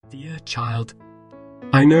Dear child,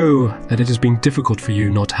 I know that it has been difficult for you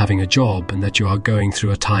not having a job and that you are going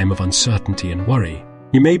through a time of uncertainty and worry.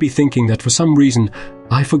 You may be thinking that for some reason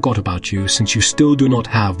I forgot about you since you still do not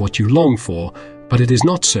have what you long for, but it is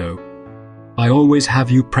not so. I always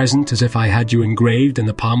have you present as if I had you engraved in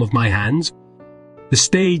the palm of my hands. The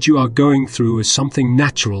stage you are going through is something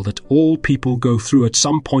natural that all people go through at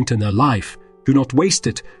some point in their life. Do not waste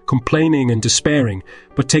it, complaining and despairing,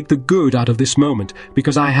 but take the good out of this moment,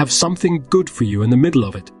 because I have something good for you in the middle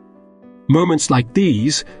of it. Moments like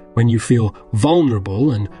these, when you feel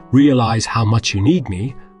vulnerable and realize how much you need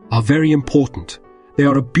me, are very important. They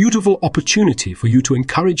are a beautiful opportunity for you to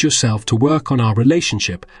encourage yourself to work on our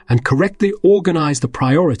relationship and correctly organize the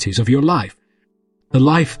priorities of your life. The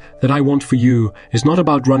life that I want for you is not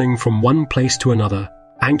about running from one place to another,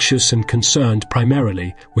 anxious and concerned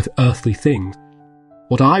primarily with earthly things.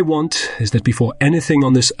 What I want is that before anything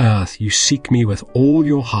on this earth you seek me with all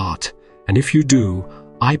your heart, and if you do,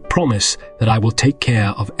 I promise that I will take care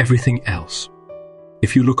of everything else.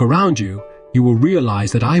 If you look around you, you will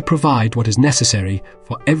realize that I provide what is necessary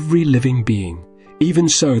for every living being, even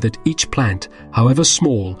so that each plant, however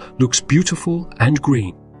small, looks beautiful and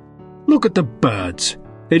green. Look at the birds.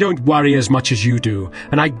 They don't worry as much as you do,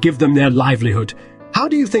 and I give them their livelihood. How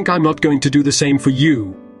do you think I'm not going to do the same for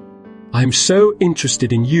you? I'm so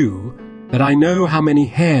interested in you that I know how many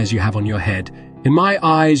hairs you have on your head. In my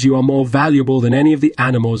eyes, you are more valuable than any of the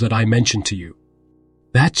animals that I mentioned to you.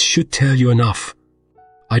 That should tell you enough.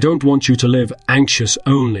 I don't want you to live anxious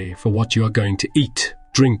only for what you are going to eat,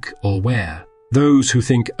 drink, or wear. Those who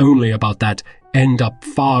think only about that end up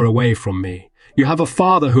far away from me. You have a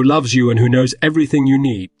Father who loves you and who knows everything you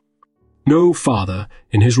need. No father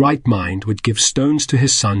in his right mind would give stones to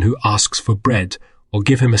his son who asks for bread, or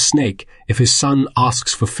give him a snake if his son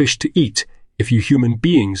asks for fish to eat. If you human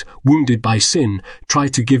beings, wounded by sin, try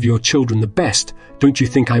to give your children the best, don't you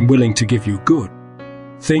think I'm willing to give you good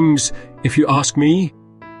things, if you ask me?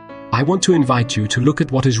 I want to invite you to look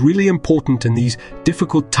at what is really important in these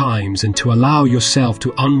difficult times and to allow yourself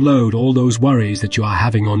to unload all those worries that you are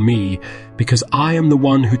having on me, because I am the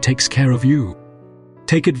one who takes care of you.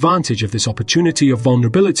 Take advantage of this opportunity of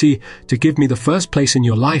vulnerability to give me the first place in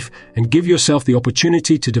your life and give yourself the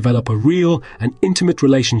opportunity to develop a real and intimate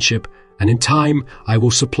relationship, and in time I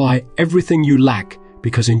will supply everything you lack,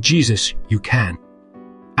 because in Jesus you can.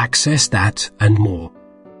 Access that and more.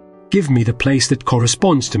 Give me the place that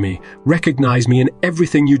corresponds to me, recognize me in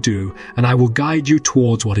everything you do, and I will guide you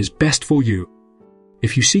towards what is best for you.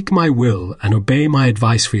 If you seek my will and obey my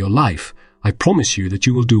advice for your life, I promise you that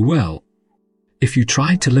you will do well. If you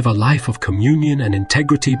try to live a life of communion and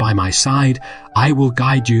integrity by my side, I will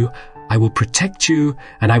guide you, I will protect you,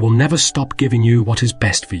 and I will never stop giving you what is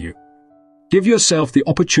best for you. Give yourself the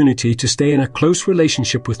opportunity to stay in a close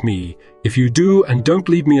relationship with me. If you do and don't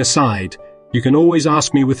leave me aside, you can always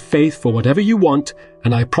ask me with faith for whatever you want,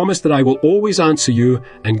 and I promise that I will always answer you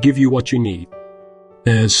and give you what you need.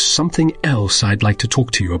 There's something else I'd like to talk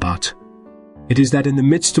to you about. It is that in the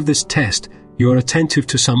midst of this test, you are attentive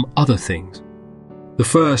to some other things. The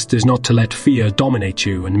first is not to let fear dominate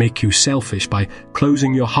you and make you selfish by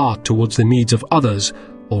closing your heart towards the needs of others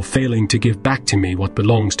or failing to give back to me what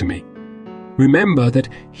belongs to me. Remember that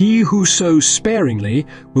he who sows sparingly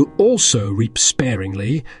will also reap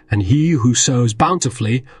sparingly, and he who sows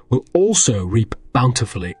bountifully will also reap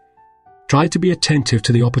bountifully. Try to be attentive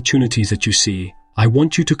to the opportunities that you see. I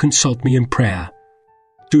want you to consult me in prayer.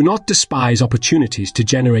 Do not despise opportunities to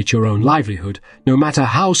generate your own livelihood, no matter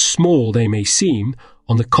how small they may seem.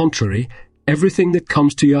 On the contrary, everything that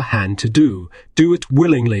comes to your hand to do it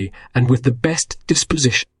willingly and with the best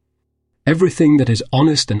disposition. Everything that is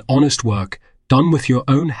honest and honest work, done with your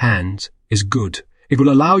own hands, is good. It will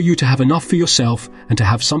allow you to have enough for yourself and to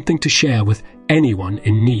have something to share with anyone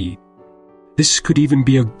in need. This could even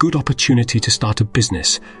be a good opportunity to start a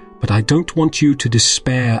business, but I don't want you to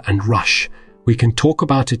despair and rush. We can talk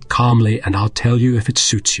about it calmly and I'll tell you if it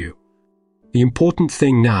suits you. The important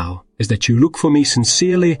thing now is that you look for me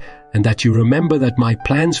sincerely and that you remember that my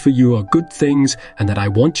plans for you are good things and that I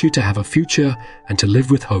want you to have a future and to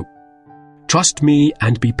live with hope. Trust me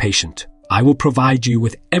and be patient. I will provide you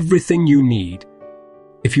with everything you need.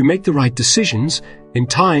 If you make the right decisions, in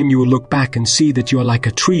time you will look back and see that you are like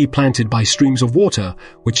a tree planted by streams of water,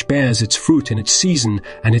 which bears its fruit in its season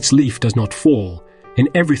and its leaf does not fall. In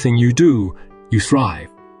everything you do, you thrive.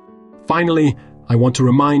 Finally, I want to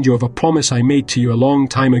remind you of a promise I made to you a long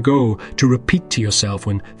time ago to repeat to yourself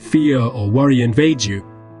when fear or worry invades you.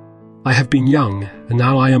 I have been young, and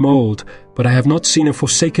now I am old, but I have not seen a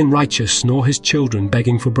forsaken righteous nor his children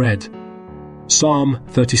begging for bread. Psalm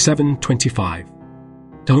 37:25.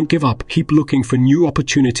 Don't give up. Keep looking for new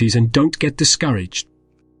opportunities and don't get discouraged.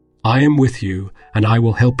 I am with you and I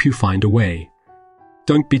will help you find a way.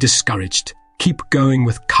 Don't be discouraged. Keep going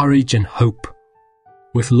with courage and hope.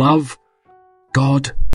 With love, God,